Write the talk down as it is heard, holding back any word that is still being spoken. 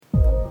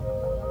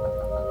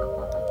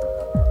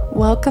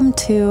Welcome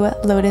to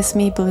Lotus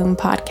Me Bloom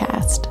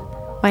podcast.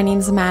 My name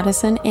is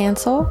Madison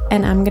Ansel,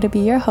 and I'm going to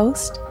be your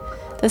host.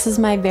 This is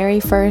my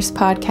very first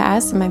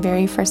podcast and my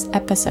very first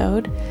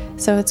episode,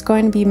 so it's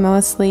going to be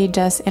mostly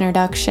just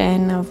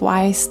introduction of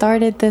why I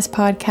started this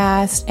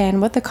podcast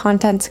and what the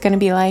content's going to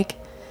be like.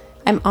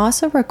 I'm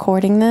also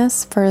recording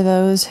this for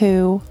those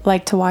who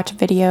like to watch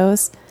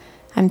videos.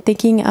 I'm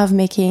thinking of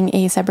making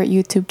a separate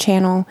YouTube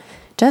channel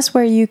just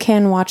where you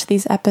can watch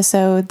these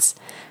episodes.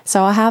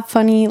 So I'll have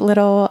funny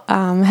little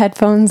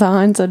headphones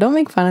on, so don't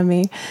make fun of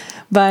me.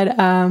 But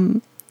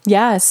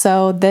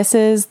so this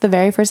is the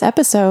very first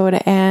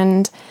episode,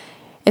 and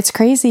it's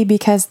crazy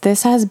because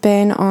this has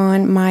been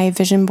on my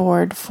vision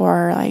board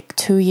for like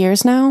 2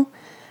 years now.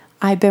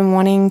 I've been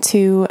wanting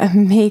to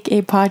make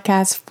a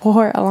podcast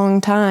for a long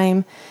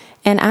time,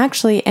 and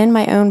actually in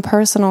my own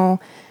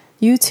personal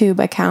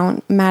YouTube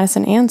account,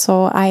 Madison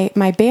Ansel,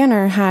 my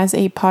banner has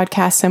a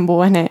podcast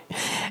symbol in it,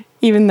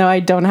 even though I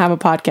don't have a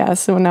podcast,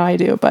 so now I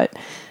do. But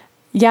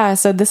yeah,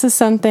 so this is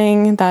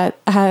something that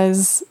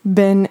has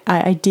been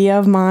an idea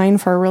of mine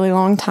for a really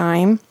long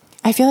time.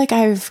 I feel like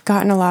I've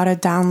gotten a lot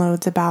of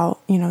downloads about,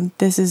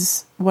 this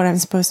is what I'm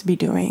supposed to be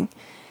doing.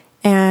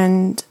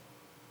 And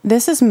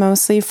this is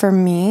mostly for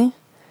me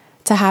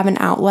to have an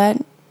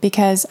outlet,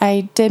 because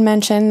I did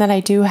mention that I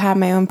do have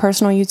my own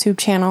personal YouTube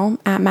channel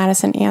at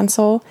Madison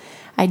Ansel.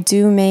 I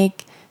do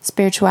make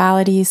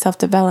spirituality,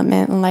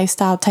 self-development, and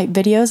lifestyle type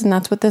videos, and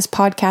that's what this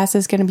podcast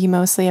is going to be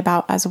mostly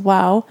about as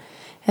well.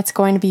 It's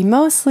going to be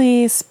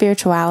mostly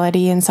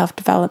spirituality and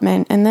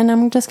self-development, and then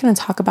I'm just going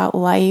to talk about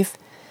life,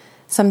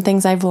 some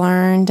things I've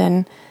learned,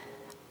 and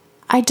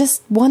I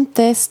just want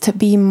this to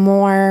be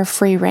more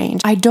free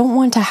range. I don't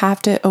want to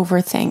have to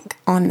overthink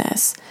on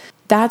this.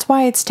 That's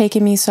why it's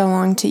taken me so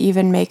long to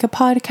even make a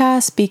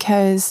podcast,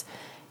 because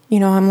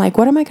I'm like,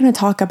 what am I going to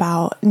talk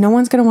about? No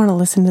one's going to want to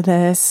listen to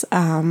this.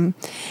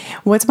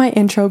 What's my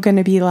intro going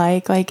to be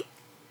like? Like,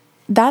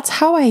 that's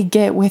how I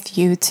get with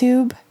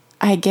YouTube.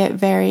 I get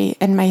very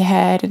in my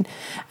head, and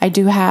I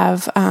do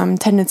have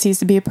tendencies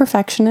to be a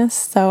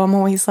perfectionist. So I'm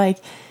always like,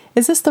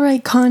 is this the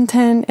right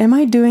content? Am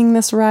I doing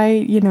this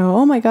right?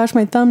 Oh my gosh,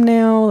 my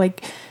thumbnail.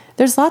 Like,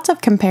 there's lots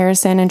of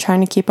comparison and trying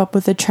to keep up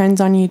with the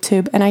trends on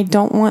YouTube. And I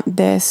don't want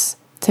this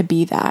to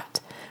be that.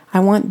 I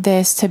want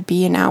this to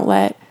be an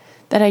outlet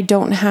that I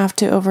don't have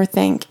to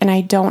overthink, and I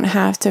don't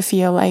have to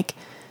feel like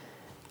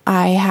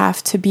I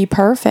have to be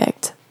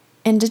perfect.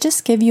 And to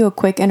just give you a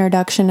quick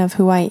introduction of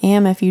who I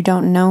am if you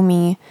don't know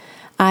me,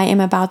 I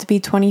am about to be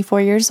 24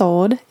 years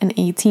old in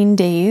 18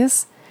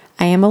 days.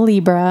 I am a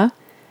Libra.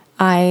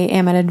 I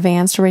am an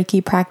advanced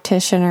Reiki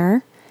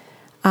practitioner.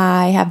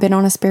 I have been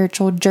on a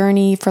spiritual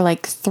journey for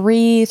like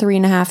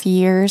 3.5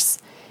 years,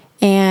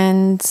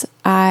 and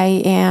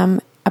I am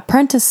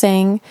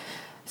apprenticing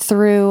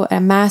through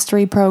a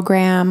mastery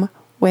program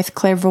with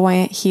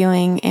clairvoyant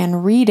healing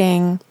and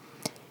reading.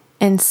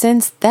 And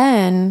since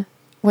then,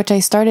 which I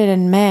started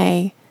in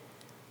May,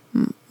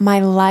 my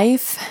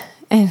life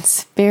and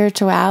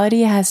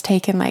spirituality has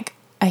taken like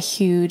a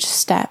huge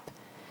step.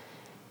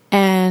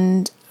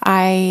 And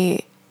I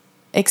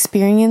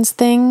experienced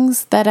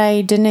things that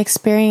I didn't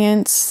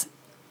experience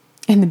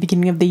in the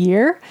beginning of the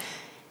year.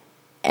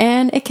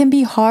 And it can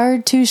be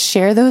hard to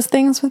share those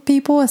things with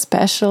people,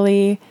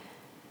 especially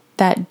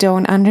that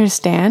don't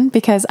understand,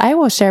 because I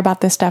will share about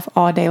this stuff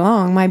all day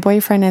long. My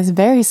boyfriend is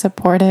very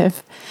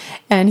supportive,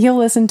 and he'll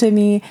listen to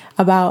me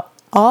about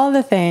all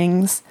the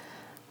things,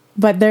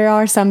 but there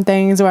are some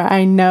things where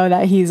I know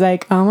that he's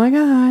like, oh my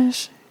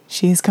gosh,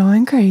 she's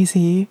going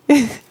crazy,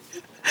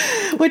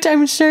 which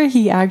I'm sure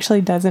he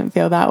actually doesn't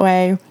feel that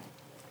way.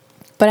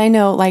 But I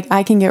know, like,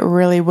 I can get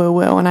really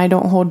woo-woo, and I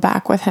don't hold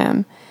back with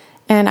him.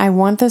 And I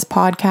want this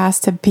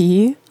podcast to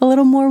be a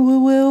little more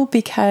woo-woo,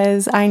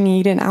 because I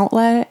need an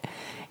outlet.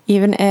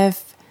 Even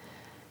if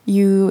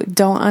you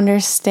don't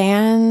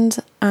understand,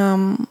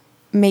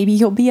 maybe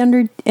you'll be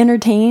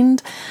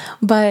entertained.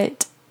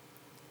 But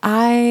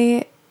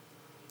I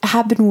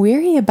have been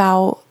weary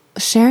about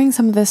sharing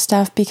some of this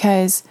stuff,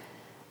 because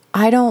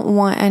I don't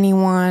want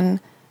anyone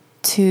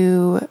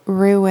to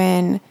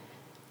ruin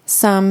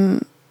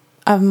some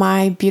of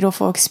my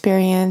beautiful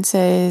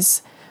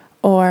experiences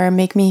or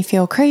make me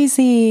feel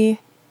crazy.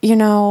 I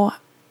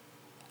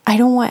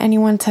don't want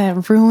anyone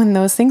to ruin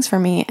those things for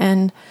me.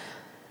 And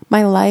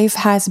my life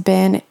has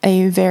been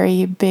a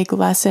very big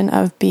lesson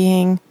of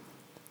being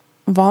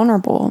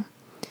vulnerable.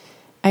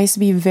 I used to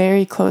be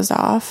very closed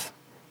off,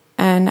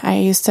 and I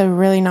used to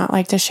really not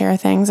like to share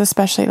things,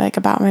 especially like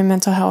about my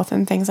mental health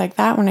and things like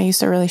that, when I used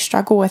to really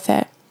struggle with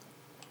it.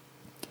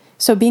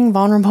 So being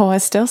vulnerable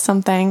is still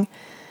something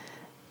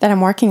that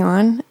I'm working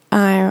on.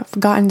 I've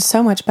gotten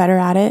so much better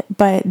at it,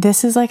 but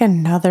this is like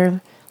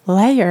another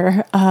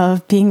layer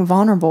of being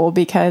vulnerable,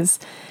 because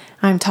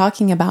I'm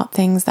talking about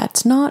things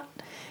that's not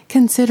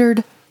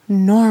considered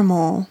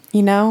normal,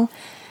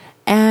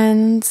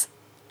 and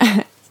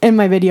in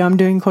my video I'm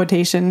doing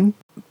quotation.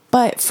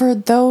 But for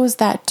those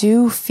that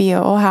do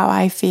feel how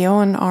I feel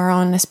and are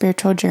on a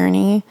spiritual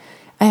journey,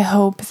 I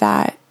hope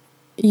that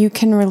you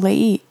can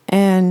relate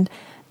and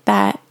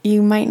that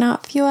you might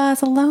not feel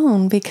as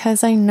alone,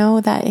 because I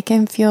know that it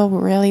can feel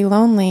really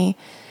lonely.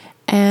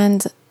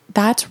 And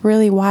that's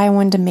really why I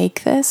wanted to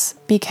make this,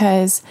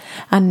 because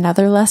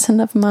another lesson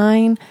of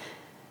mine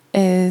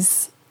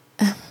is,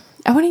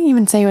 I wouldn't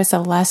even say it was a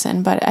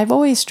lesson, but I've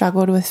always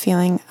struggled with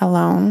feeling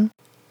alone.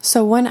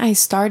 So when I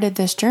started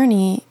this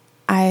journey,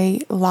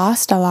 I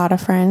lost a lot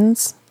of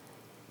friends.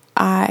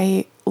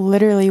 I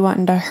literally went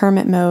into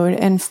hermit mode,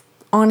 and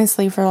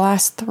honestly, for the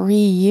last 3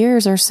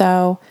 years or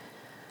so,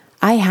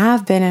 I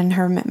have been in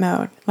hermit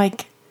mode.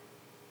 Like,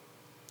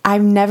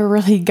 I've never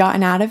really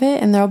gotten out of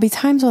it. And there'll be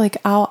times where, like,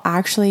 I'll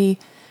actually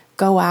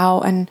go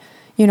out and,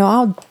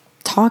 I'll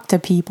talk to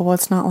people.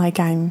 It's not like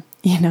I'm,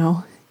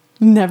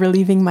 never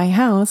leaving my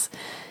house.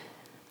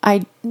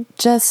 I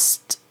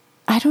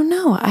don't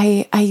know.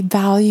 I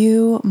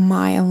value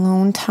my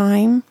alone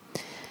time.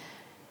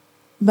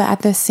 But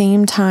at the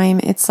same time,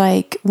 it's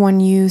like when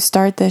you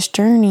start this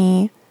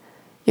journey,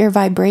 your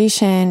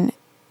vibration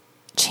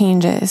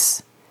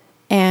changes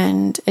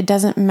and it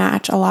doesn't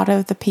match a lot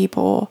of the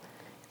people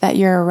that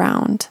you're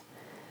around.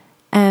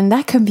 And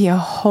that could be a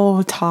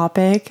whole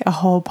topic, a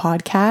whole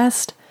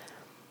podcast.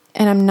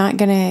 And I'm not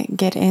going to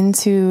get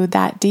into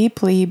that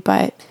deeply,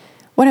 but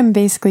what I'm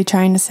basically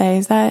trying to say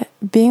is that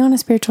being on a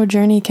spiritual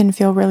journey can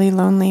feel really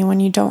lonely when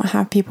you don't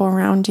have people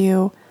around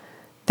you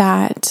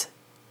that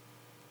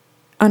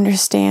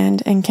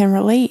understand and can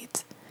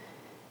relate.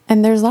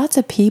 And there's lots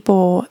of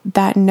people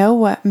that know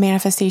what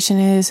manifestation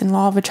is and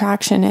law of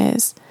attraction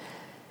is,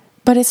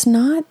 but it's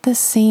not the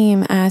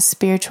same as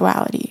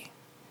spirituality.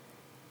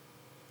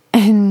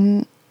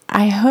 And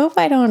I hope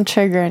I don't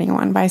trigger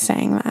anyone by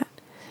saying that.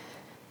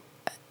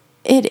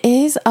 It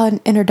is an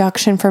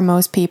introduction for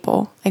most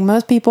people. Like,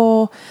 most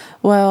people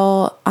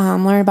will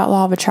learn about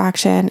law of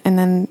attraction and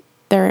then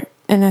they're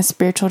in a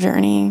spiritual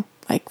journey,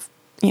 like,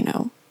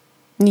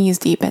 knees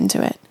deep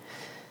into it.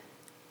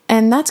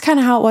 And that's kind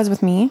of how it was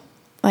with me.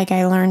 Like,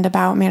 I learned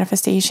about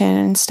manifestation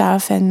and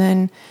stuff, and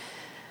then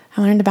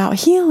I learned about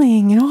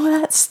healing and all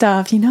that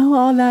stuff,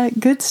 all that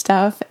good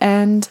stuff.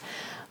 And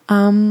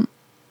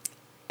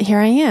here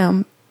I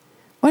am.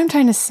 What I'm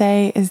trying to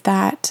say is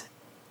that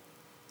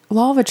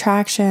law of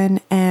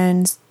attraction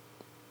and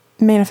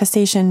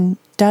manifestation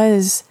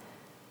does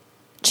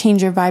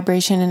change your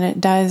vibration, and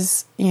it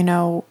does,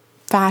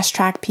 fast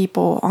track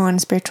people on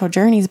spiritual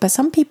journeys. But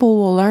some people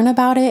will learn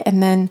about it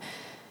and then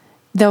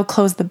they'll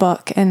close the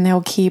book and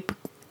they'll keep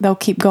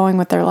going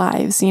with their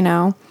lives,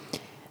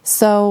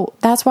 So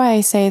that's why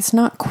I say it's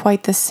not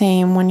quite the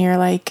same when you're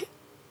like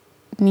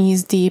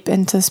knees deep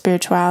into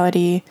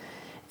spirituality.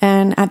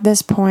 And at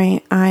this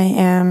point, I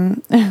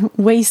am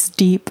waist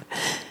deep,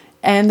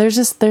 and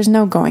there's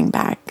no going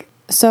back.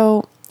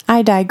 So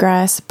I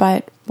digress,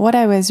 but what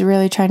I was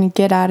really trying to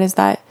get at is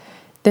that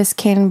this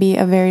can be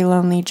a very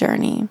lonely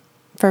journey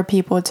for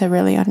people to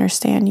really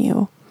understand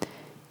you.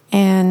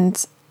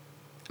 And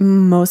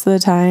most of the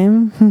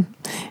time,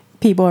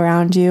 people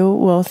around you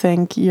will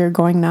think you're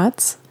going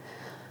nuts,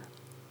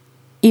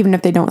 even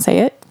if they don't say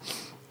it.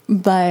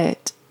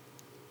 But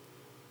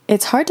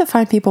it's hard to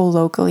find people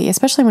locally,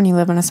 especially when you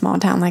live in a small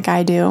town like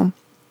I do.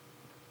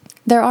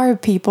 There are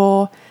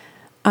people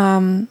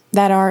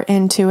that are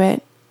into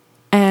it,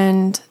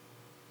 and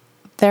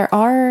there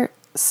are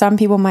some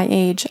people my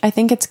age. I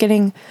think it's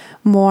getting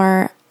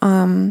more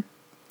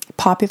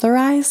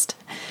popularized,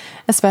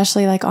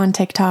 especially like on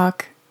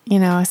TikTok.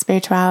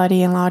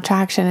 Spirituality and law of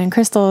attraction and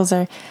crystals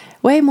are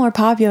way more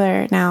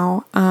popular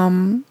now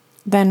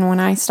than when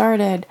I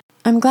started.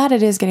 I'm glad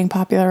it is getting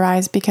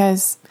popularized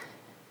because,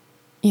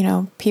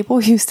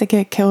 people used to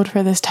get killed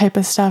for this type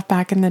of stuff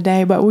back in the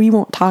day, but we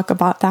won't talk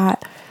about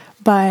that.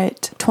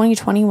 But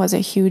 2020 was a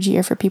huge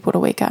year for people to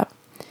wake up.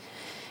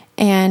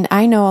 And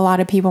I know a lot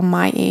of people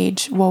my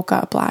age woke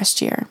up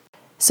last year.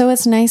 So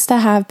it's nice to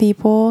have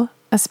people,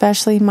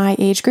 especially my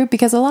age group,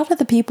 because a lot of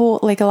the people,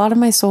 like a lot of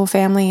my soul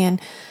family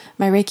and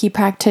my Reiki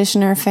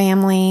practitioner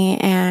family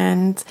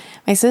and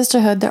my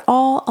sisterhood, they're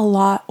all a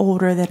lot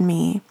older than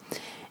me.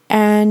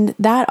 And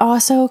that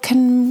also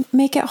can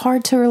make it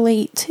hard to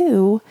relate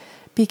to,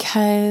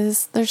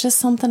 because there's just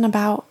something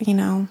about,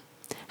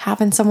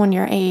 having someone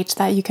your age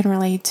that you can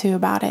relate to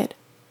about it.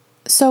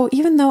 So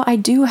even though I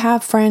do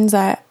have friends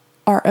that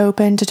are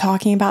open to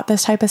talking about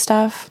this type of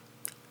stuff,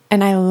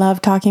 and I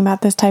love talking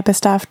about this type of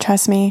stuff,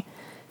 trust me,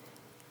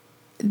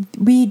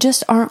 we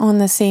just aren't on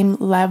the same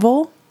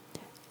level.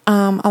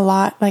 A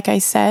lot, like I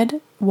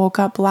said, woke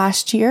up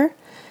last year.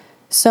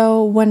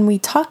 So when we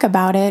talk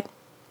about it,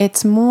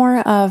 it's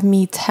more of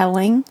me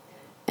telling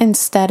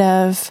instead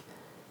of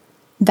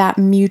that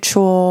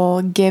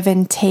mutual give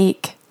and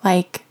take,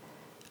 like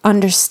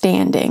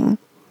understanding.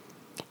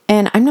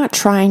 And I'm not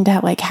trying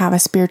to like have a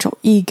spiritual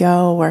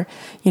ego or,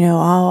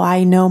 oh,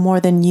 I know more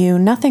than you.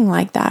 Nothing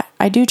like that.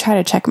 I do try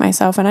to check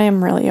myself, and I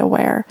am really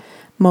aware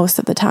most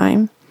of the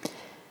time.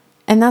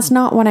 And that's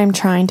not what I'm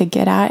trying to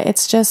get at.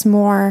 It's just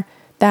more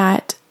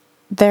that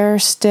they're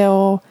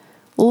still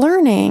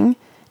learning.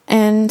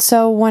 And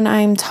so when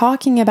I'm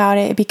talking about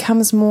it, it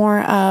becomes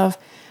more of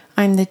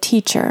I'm the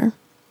teacher.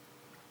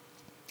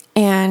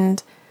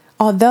 And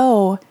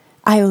although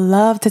I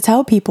love to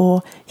tell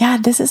people, yeah,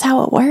 this is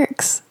how it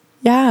works.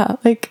 Yeah,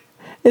 like,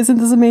 isn't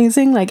this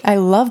amazing? Like, I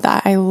love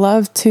that. I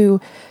love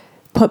to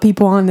put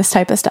people on this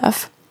type of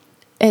stuff.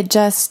 It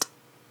just,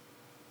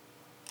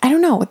 I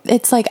don't know.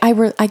 It's like I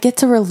get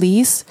to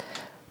release,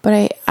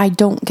 but I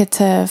don't get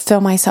to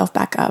fill myself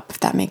back up, if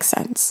that makes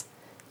sense.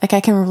 Like, I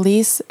can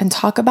release and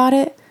talk about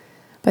it,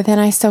 but then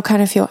I still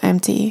kind of feel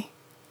empty,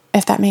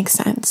 if that makes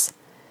sense.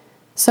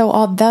 So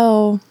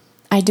although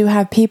I do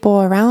have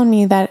people around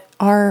me that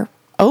are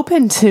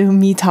open to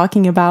me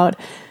talking about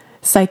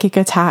psychic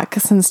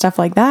attacks and stuff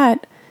like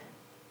that,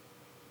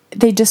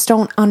 they just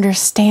don't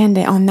understand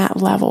it on that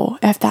level,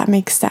 if that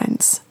makes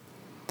sense.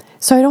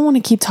 So I don't want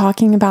to keep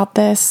talking about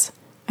this.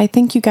 I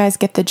think you guys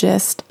get the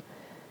gist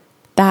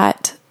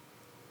that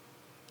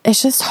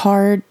it's just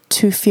hard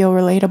to feel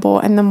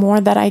relatable. And the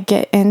more that I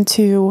get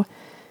into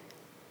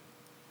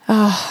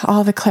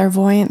all the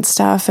clairvoyant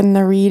stuff and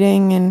the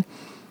reading, and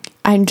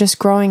I'm just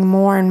growing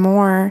more and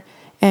more,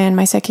 and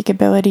my psychic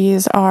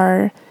abilities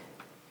are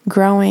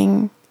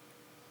growing,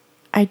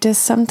 I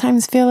just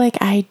sometimes feel like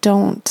I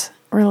don't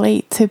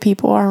relate to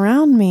people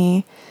around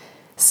me.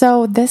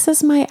 So this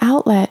is my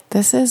outlet.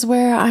 This is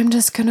where I'm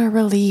just going to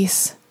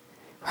release,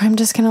 where I'm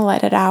just going to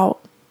let it out.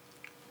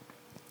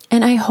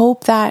 And I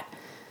hope that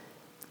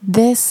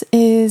this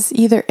is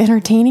either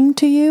entertaining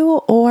to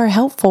you or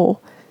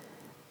helpful.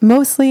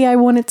 Mostly I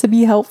want it to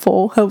be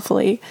helpful,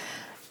 hopefully.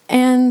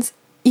 And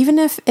even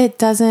if it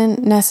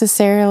doesn't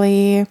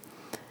necessarily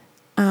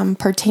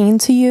pertain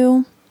to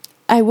you,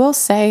 I will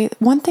say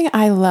one thing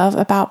I love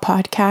about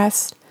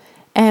podcasts,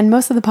 and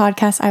most of the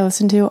podcasts I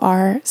listen to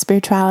are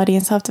spirituality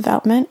and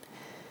self-development,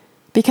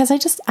 because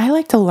I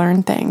like to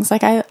learn things.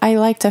 Like I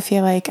like to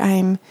feel like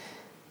I'm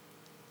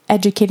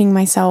educating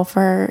myself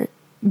or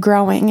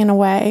growing in a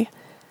way.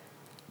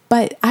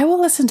 But I will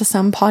listen to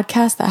some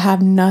podcasts that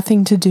have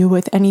nothing to do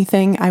with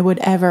anything I would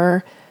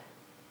ever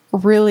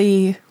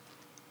really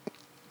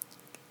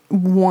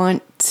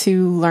want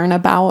to learn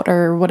about,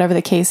 or whatever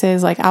the case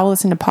is. Like, I'll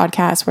listen to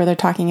podcasts where they're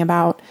talking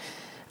about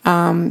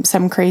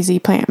some crazy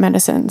plant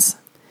medicines,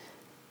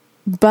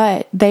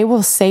 but they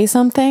will say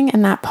something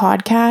in that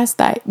podcast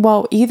that,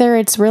 well, either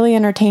it's really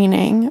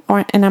entertaining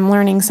and I'm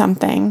learning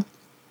something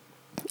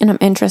and I'm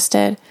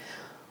interested,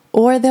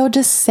 or they'll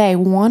just say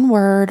one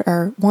word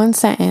or one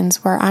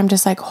sentence where I'm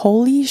just like,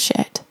 holy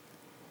shit,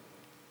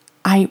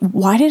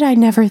 why did I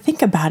never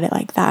think about it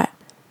like that?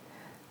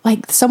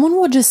 Like, someone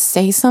will just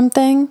say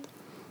something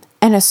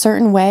in a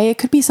certain way. It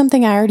could be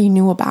something I already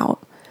knew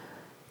about,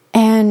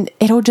 and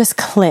it'll just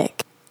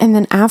click. And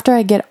then after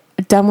I get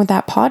done with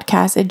that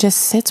podcast, it just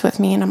sits with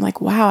me, and I'm like,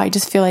 wow, I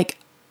just feel like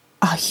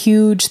a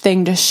huge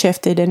thing just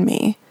shifted in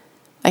me.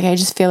 Like, I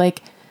just feel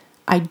like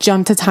I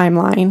jumped a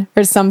timeline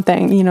or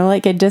something,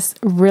 like it just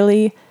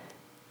really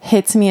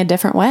hits me a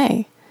different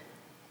way.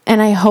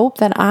 And I hope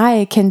that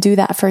I can do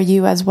that for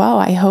you as well.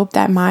 I hope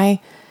that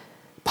my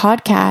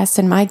podcast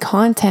and my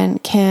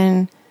content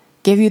can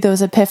give you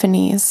those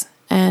epiphanies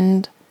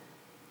and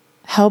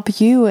help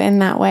you in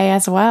that way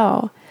as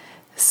well.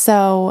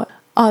 So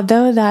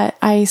although that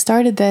I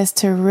started this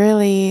to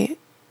really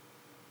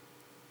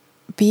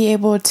be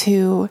able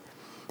to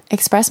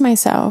express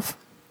myself,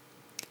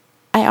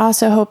 I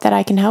also hope that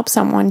I can help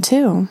someone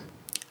too.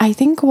 I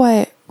think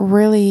what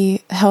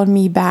really held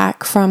me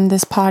back from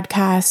this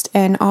podcast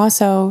and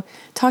also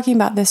talking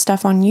about this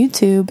stuff on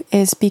YouTube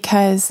is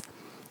because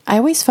I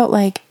always felt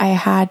like I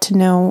had to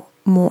know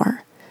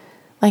more.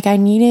 Like, I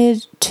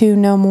needed to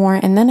know more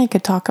and then I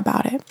could talk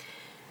about it.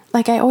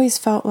 Like, I always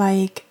felt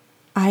like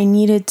I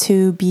needed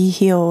to be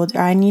healed,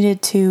 or I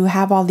needed to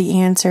have all the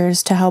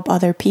answers to help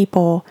other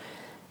people.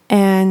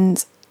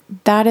 And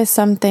that is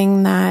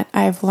something that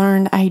I've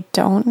learned I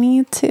don't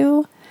need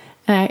to.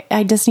 And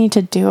I just need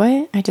to do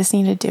it. I just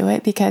need to do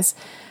it because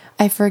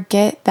I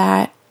forget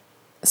that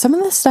some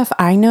of the stuff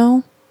I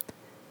know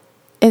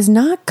is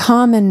not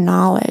common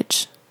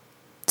knowledge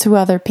to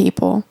other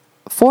people.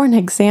 For an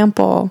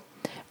example,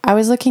 I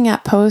was looking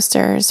at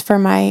posters for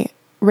my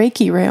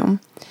Reiki room,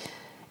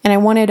 and I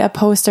wanted a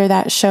poster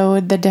that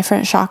showed the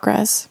different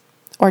chakras,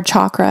 or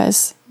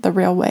chakras, the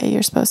real way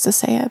you're supposed to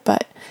say it.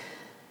 But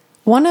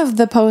one of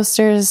the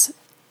posters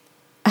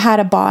had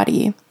a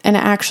body, and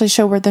it actually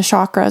showed where the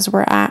chakras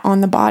were at on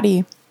the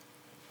body.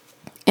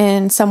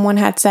 And someone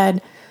had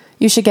said,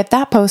 you should get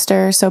that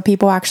poster so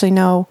people actually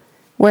know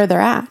where they're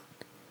at.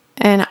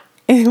 And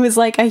it was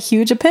like a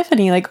huge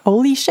epiphany, like,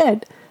 holy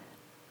shit.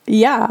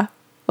 Yeah.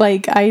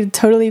 Like, I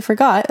totally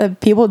forgot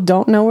that people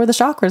don't know where the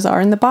chakras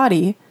are in the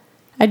body.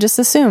 I just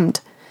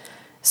assumed.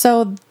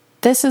 So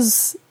this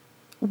is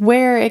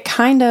where it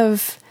kind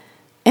of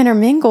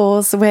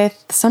intermingles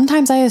with,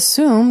 sometimes I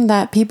assume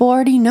that people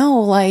already know,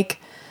 like,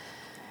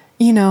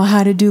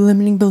 how to do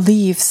limiting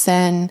beliefs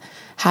and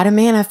how to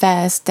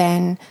manifest,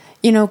 and,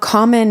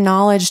 common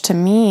knowledge to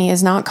me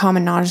is not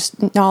common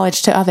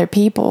knowledge to other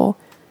people.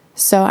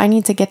 So I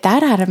need to get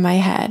that out of my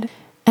head.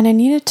 And I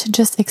needed to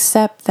just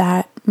accept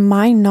that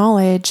my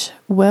knowledge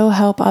will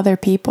help other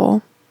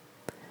people,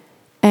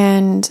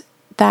 and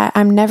that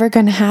I'm never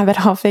going to have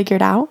it all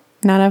figured out.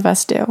 None of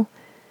us do.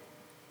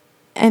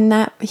 And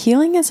that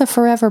healing is a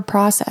forever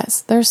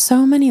process. There's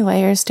so many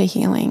layers to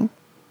healing.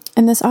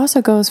 And this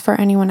also goes for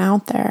anyone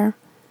out there.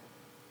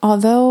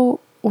 Although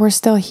we're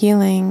still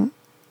healing,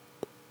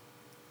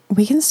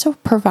 we can still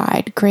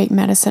provide great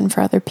medicine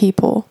for other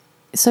people.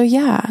 So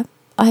yeah,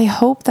 I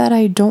hope that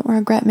I don't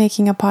regret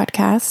making a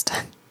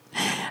podcast,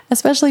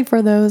 especially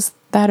for those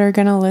that are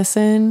going to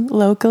listen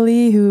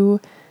locally who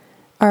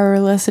are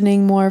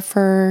listening more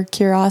for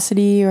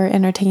curiosity or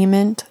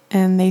entertainment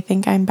and they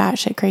think I'm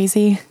batshit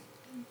crazy.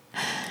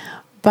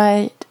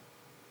 But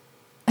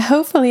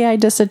hopefully I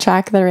just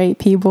attract the right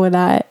people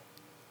that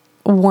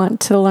want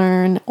to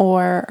learn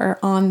or are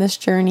on this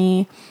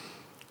journey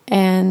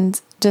and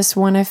just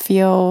want to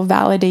feel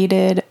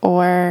validated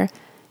or,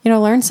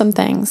 learn some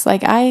things.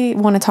 Like, I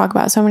want to talk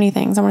about so many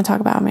things. I want to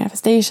talk about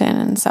manifestation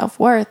and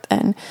self-worth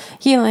and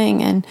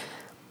healing and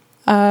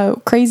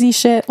crazy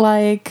shit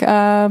like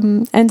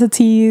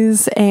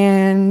entities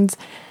and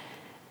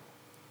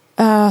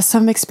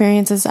some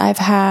experiences I've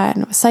had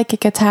with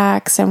psychic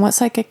attacks and what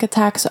psychic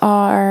attacks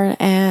are,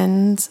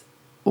 and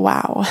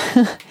wow,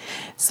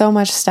 so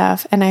much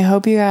stuff. And I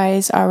hope you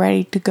guys are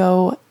ready to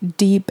go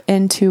deep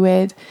into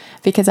it,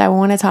 because I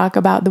want to talk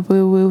about the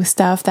woo-woo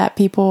stuff that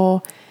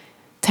people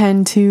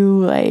tend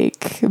to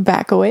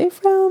back away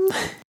from.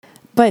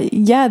 But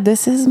yeah,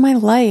 this is my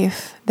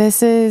life.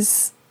 This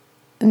is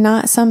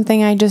not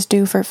something I just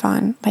do for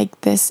fun.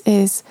 This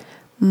is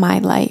my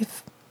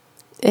life.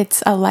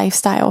 It's a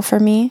lifestyle for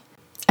me.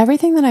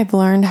 Everything that I've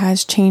learned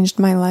has changed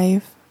my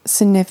life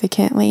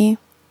significantly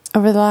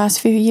over the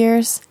last few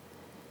years.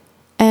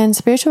 And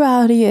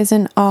spirituality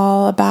isn't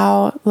all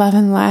about love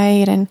and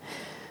light and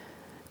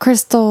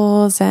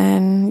crystals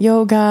and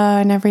yoga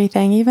and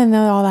everything. Even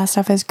though all that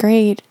stuff is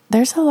great,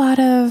 there's a lot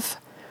of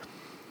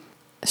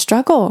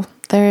struggle.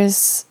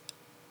 There's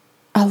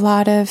a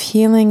lot of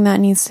healing that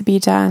needs to be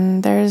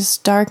done. There's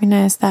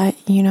darkness that,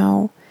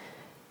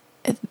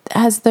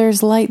 as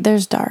there's light,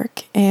 there's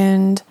dark.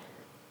 And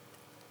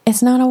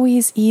it's not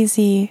always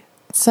easy.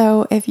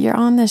 So if you're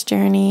on this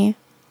journey,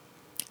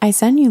 I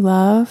send you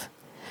love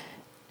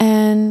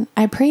and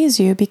I praise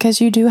you, because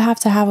you do have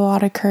to have a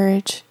lot of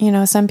courage.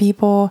 Some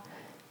people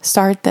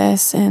start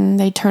this and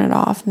they turn it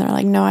off and they're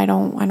like, no, I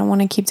don't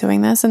want to keep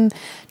doing this. And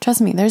trust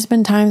me, there's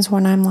been times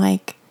when I'm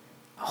like,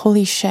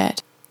 holy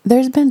shit.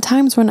 There's been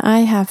times when I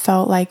have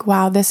felt like,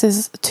 wow, this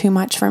is too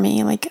much for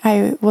me.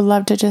 I would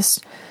love to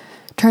just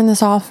turn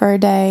this off for a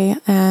day,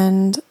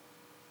 and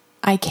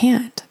I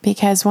can't,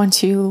 because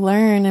once you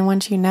learn and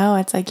once you know,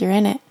 it's like you're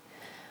in it.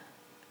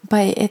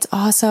 But it's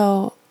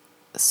also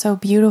so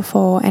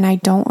beautiful, and I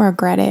don't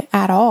regret it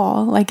at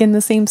all. In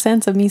the same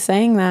sense of me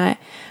saying that,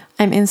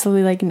 I'm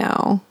instantly like,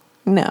 no,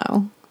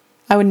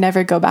 I would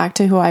never go back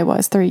to who I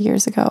was 3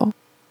 years ago.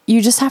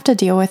 You just have to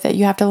deal with it.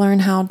 You have to learn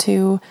how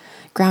to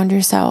ground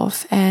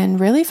yourself and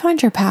really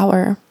find your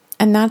power.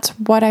 And that's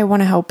what I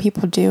want to help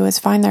people do, is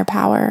find their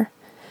power,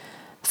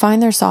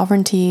 find their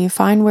sovereignty,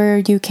 find where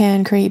you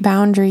can create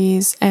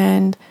boundaries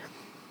and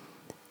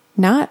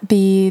not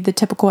be the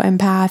typical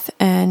empath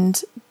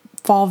and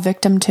fall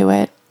victim to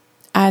it,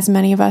 as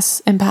many of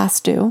us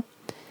empaths do.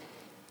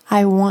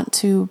 I want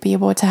to be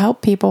able to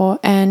help people,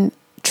 and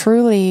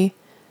truly,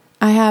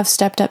 I have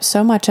stepped up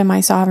so much in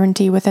my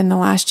sovereignty within the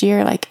last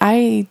year.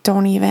 I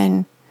don't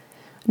even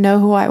know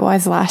who I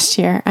was last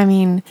year. I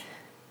mean,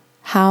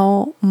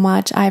 how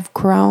much I've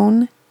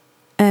grown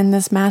in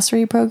this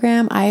mastery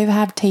program. I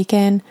have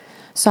taken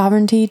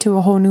sovereignty to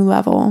a whole new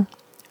level.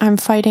 I'm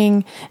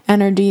fighting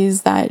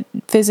energies that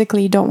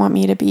physically don't want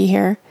me to be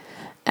here.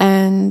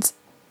 And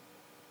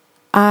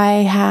I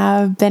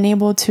have been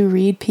able to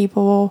read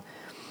people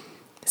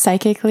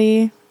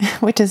psychically,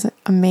 which is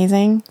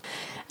amazing.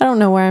 I don't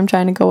know where I'm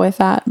trying to go with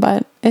that,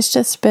 but it's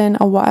just been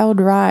a wild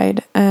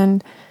ride,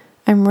 and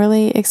I'm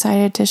really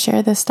excited to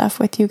share this stuff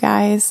with you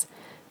guys,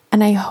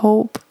 and I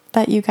hope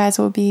that you guys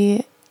will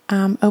be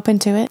open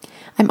to it.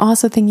 I'm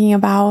also thinking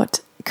about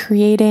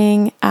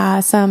creating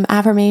some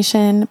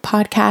affirmation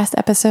podcast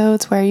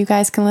episodes where you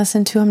guys can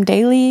listen to them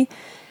daily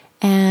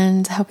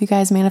and help you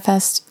guys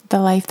manifest the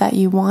life that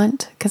you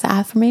want, because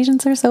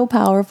affirmations are so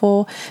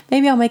powerful.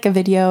 Maybe I'll make a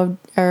video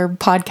or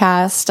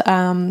podcast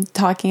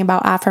talking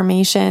about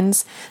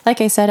affirmations.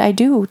 Like I said, I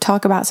do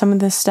talk about some of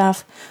this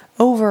stuff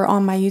over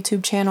on my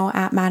YouTube channel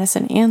at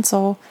Madison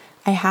Ansel.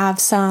 I have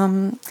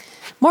some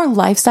more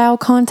lifestyle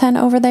content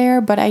over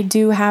there, but I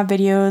do have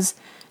videos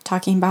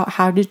talking about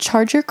how to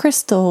charge your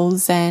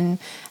crystals and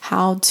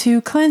how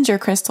to cleanse your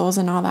crystals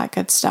and all that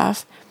good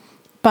stuff.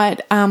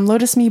 But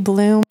Lotus Me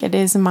Bloom, it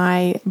is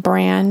my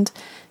brand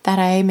that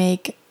I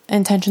make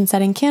intention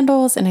setting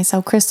candles, and I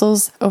sell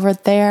crystals over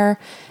there.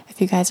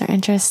 If you guys are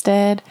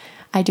interested,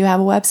 I do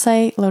have a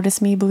website,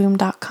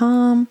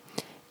 lotusmebloom.com,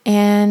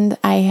 and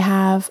I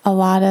have a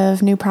lot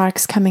of new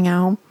products coming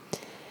out.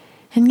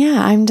 And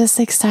yeah, I'm just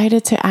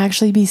excited to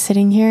actually be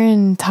sitting here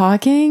and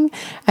talking.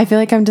 I feel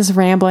like I'm just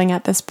rambling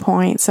at this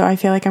point, so I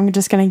feel like I'm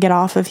just going to get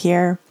off of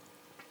here.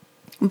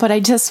 But I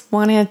just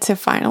wanted to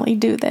finally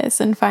do this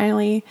and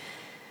finally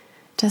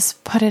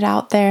just put it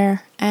out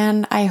there.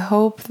 And I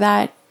hope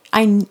that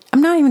I'm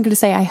not even going to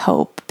say I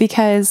hope,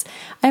 because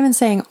I've been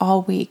saying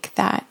all week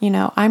that,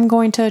 I'm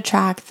going to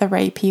attract the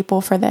right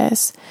people for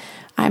this.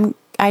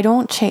 I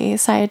don't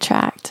chase, I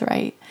attract,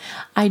 right?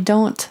 I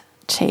don't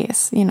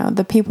chase,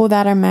 the people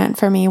that are meant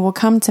for me will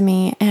come to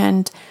me.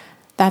 And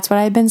that's what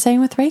I've been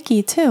saying with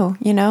Reiki too.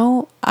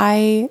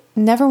 I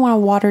never want to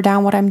water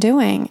down what I'm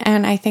doing.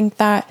 And I think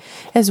that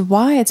is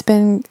why it's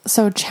been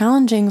so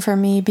challenging for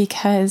me,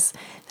 because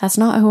that's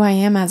not who I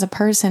am as a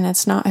person.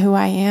 It's not who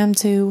I am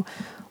to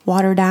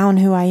water down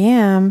who I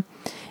am.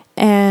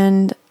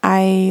 And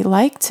I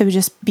like to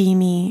just be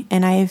me.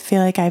 And I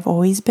feel like I've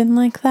always been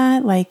like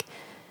that. Like,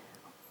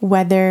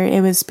 whether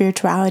it was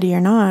spirituality or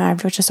not,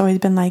 I've just always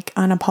been like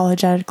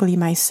unapologetically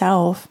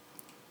myself,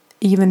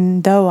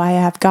 even though I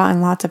have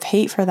gotten lots of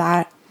hate for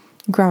that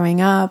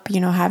growing up,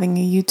 having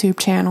a YouTube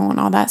channel and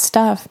all that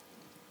stuff.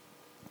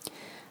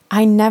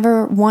 I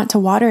never want to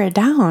water it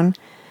down.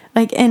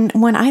 Like, and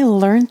when I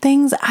learn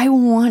things, I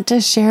want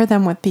to share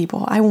them with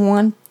people. I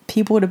want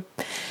people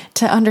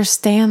to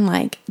understand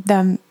like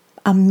the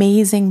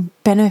amazing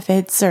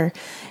benefits, or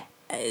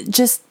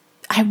just,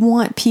 I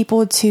want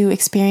people to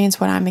experience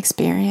what I'm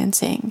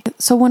experiencing.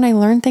 So when I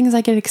learn things,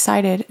 I get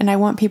excited, and I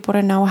want people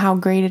to know how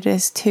great it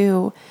is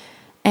too.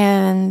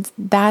 And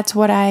that's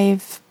what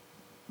I've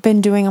been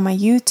doing on my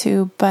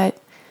YouTube.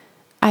 But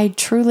I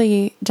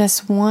truly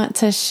just want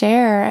to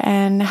share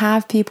and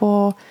have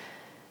people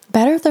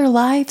better their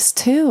lives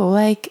too.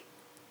 Like,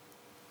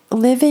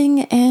 living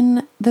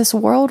in this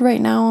world right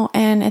now,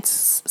 and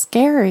it's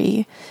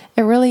scary.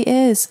 It really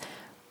is.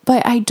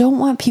 But I don't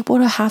want people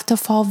to have to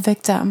fall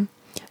victim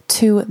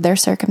to their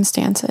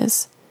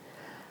circumstances.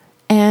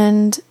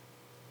 And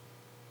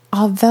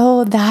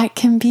although that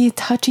can be a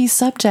touchy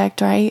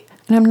subject, right?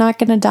 And I'm not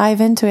going to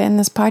dive into it in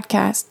this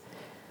podcast,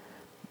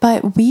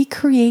 but we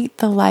create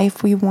the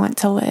life we want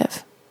to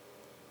live.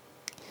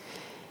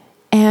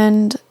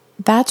 And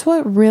that's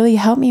what really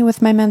helped me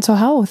with my mental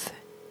health.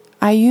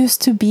 I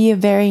used to be a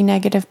very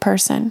negative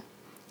person.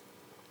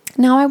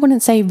 Now, I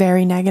wouldn't say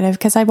very negative,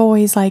 because I've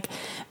always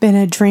been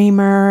a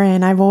dreamer,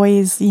 and I've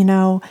always,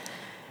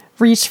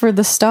 reached for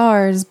the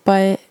stars.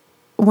 But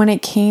when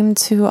it came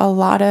to a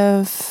lot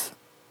of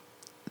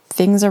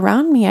things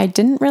around me, I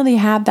didn't really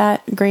have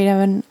that great of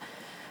an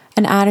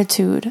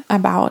attitude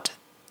about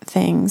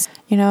things.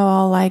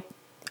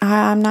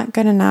 I'm not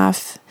good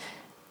enough.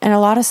 And a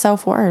lot of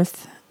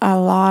self-worth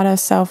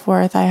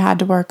I had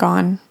to work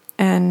on.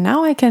 And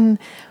now I can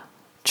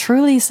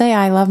truly say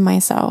I love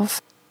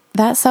myself.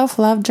 That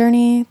self-love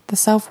journey, the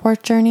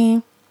self-worth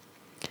journey,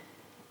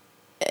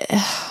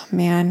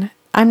 man,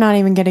 I'm not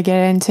even going to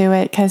get into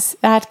it, because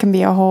that can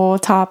be a whole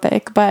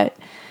topic. But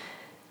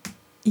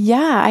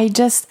yeah,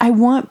 I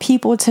want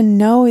people to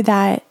know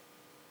that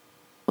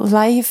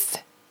life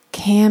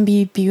can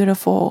be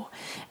beautiful,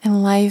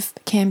 and life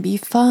can be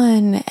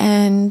fun.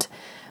 And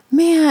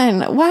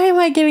man, why am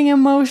I getting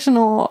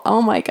emotional?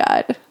 Oh my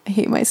God, I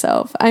hate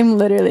myself. I'm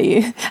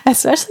literally,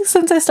 especially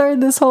since I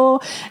started this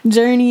whole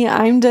journey,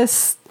 I'm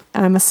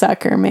a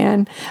sucker,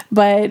 man.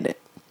 But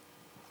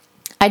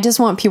I just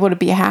want people to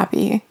be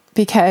happy,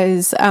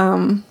 because,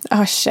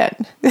 oh shit.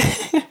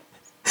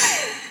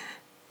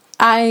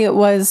 I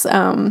was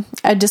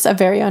just a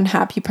very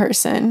unhappy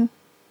person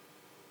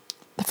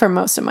for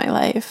most of my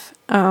life.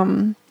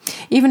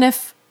 Even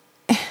if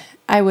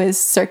I was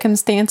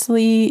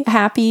circumstantially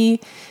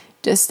happy,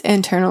 just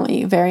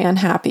internally very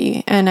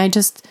unhappy. And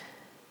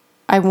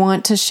I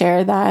want to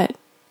share that,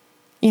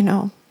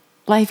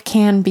 life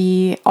can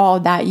be all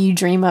that you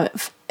dream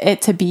of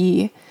it to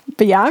be.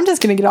 But yeah, I'm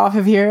just going to get off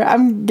of here.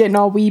 I'm getting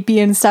all weepy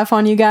and stuff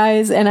on you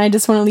guys, and I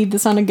just want to leave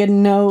this on a good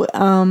note.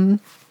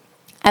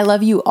 I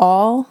love you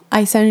all.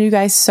 I send you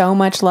guys so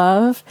much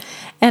love,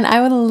 and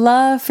I would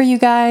love for you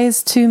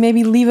guys to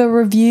maybe leave a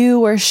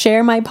review or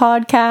share my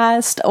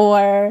podcast,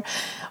 or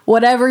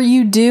whatever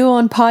you do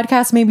on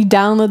podcasts, maybe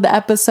download the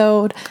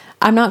episode.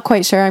 I'm not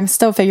quite sure. I'm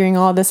still figuring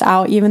all this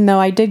out, even though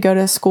I did go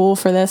to school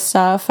for this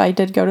stuff. I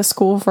did go to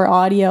school for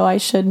audio. I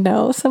should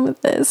know some of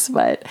this,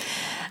 but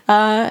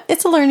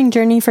it's a learning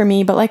journey for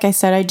me. But like I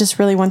said, I just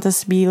really want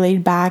this to be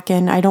laid back,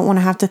 and I don't want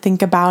to have to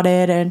think about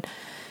it and,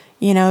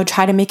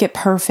 try to make it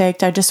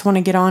perfect. I just want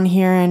to get on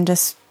here and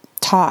just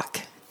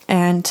talk,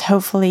 and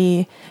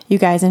hopefully you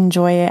guys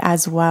enjoy it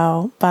as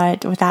well.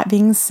 But with that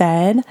being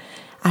said,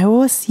 I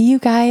will see you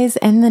guys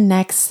in the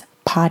next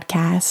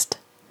podcast.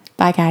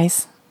 Bye,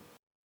 guys.